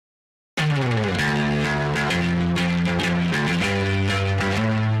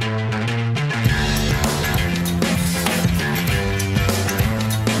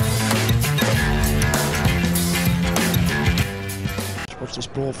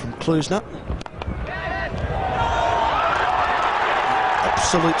from Klusner.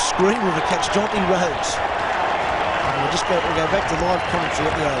 Absolute screamer of a catch, Jhonty Rhodes. And we're just about to go back to live commentary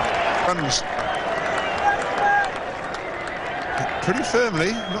at the Oval. Runs pretty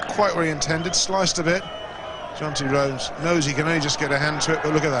firmly, not quite where he intended, sliced a bit. Jhonty Rhodes knows he can only just get a hand to it,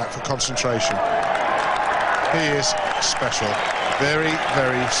 but look at that for concentration. He is special. Very,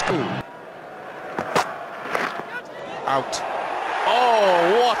 very special. Out.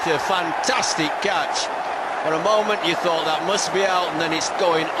 Oh, what a fantastic catch. For a moment you thought that must be out, and then it's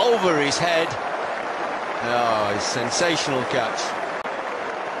going over his head. Oh, it's a sensational catch.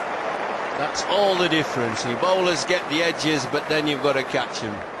 That's all the difference. The bowlers get the edges, but then you've got to catch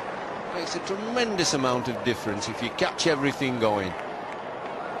them. Makes a tremendous amount of difference if you catch everything going.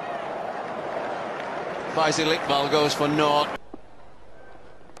 Faisal Iqbal goes for naught.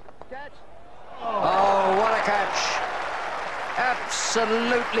 Oh, what a catch.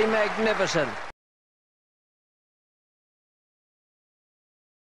 Absolutely magnificent.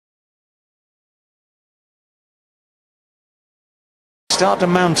 Start to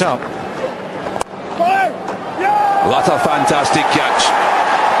mount up. What a fantastic catch.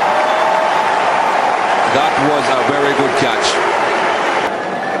 That was a very good catch.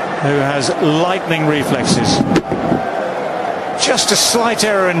 Who has lightning reflexes. Just a slight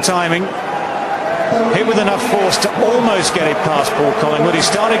error in timing. Hit with enough force to almost get it past Paul Collingwood. He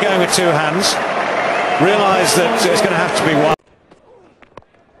started going with two hands. Realised that it's going to have to be one.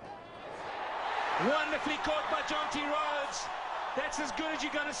 Wonderfully caught by Jhonty Rhodes. That's as good as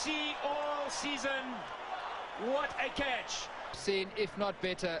you're going to see all season. What a catch. Seen, if not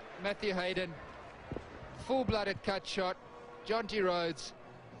better, Matthew Hayden, full-blooded cut shot. Jhonty Rhodes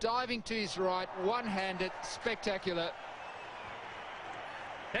diving to his right, one-handed, spectacular.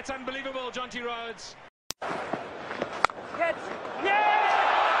 That's unbelievable, Jhonty Rhodes. Yes! Yes!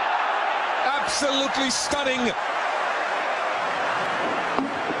 Absolutely stunning.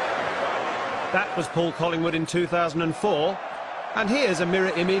 That was Paul Collingwood in 2004, and here's a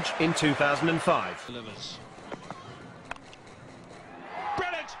mirror image in 2005.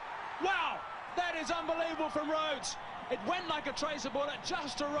 Brilliant! Wow! That is unbelievable from Rhodes. It went like a tracer ball,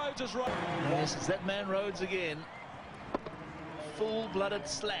 just to Rhodes' right. Yes, it's that man Rhodes again. Full-blooded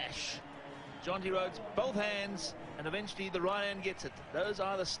slash. Jhonty Rhodes, both hands, and eventually the right hand gets it. Those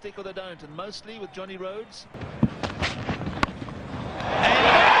either stick or they don't, and mostly with Jhonty Rhodes.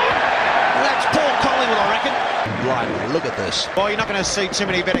 That's Paul Collingwood, I reckon. Blimey, look at this. Well, you're not going to see too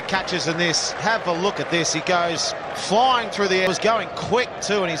many better catches than this. Have a look at this. He goes flying through the air. He was going quick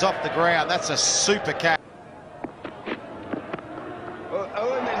too, and he's off the ground. That's a super catch.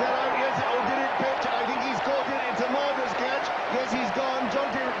 Owen, is that out? Yes, or did it pitch? I think he's caught it. It's a marvellous catch. Yes, he's gone.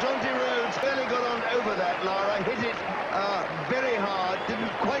 Jhonty Rhodes barely got on over that, Lara. Hit it very hard.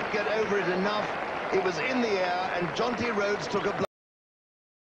 Didn't quite get over it enough. It was in the air, and Jhonty Rhodes took a blow.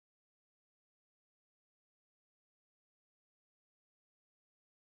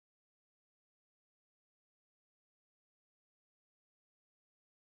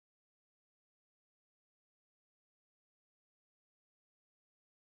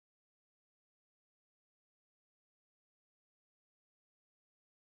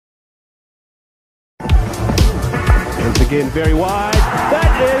 Again, very wide.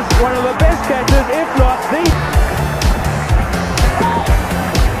 That is one of the best catches, if not the...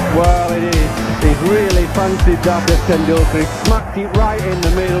 Well, it is. He's really fancied up this Tendulkar. He smacked it right in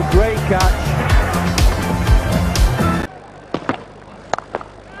the middle. Great catch.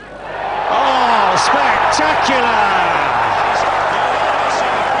 Oh, spectacular!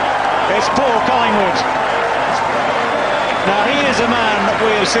 It's Paul Collingwood. Now, he is a man that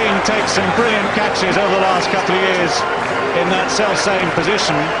we have seen take some brilliant catches over the last couple of years in that self-same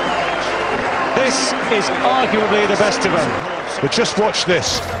position. This is arguably the best of them. But just watch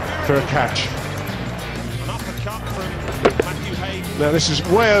this for a catch. Now this is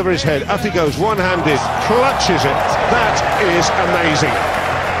way over his head. Up he goes, one-handed, clutches it. That is amazing.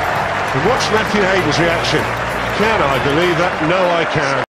 And watch Matthew Hayden's reaction. Can I believe that? No, I can.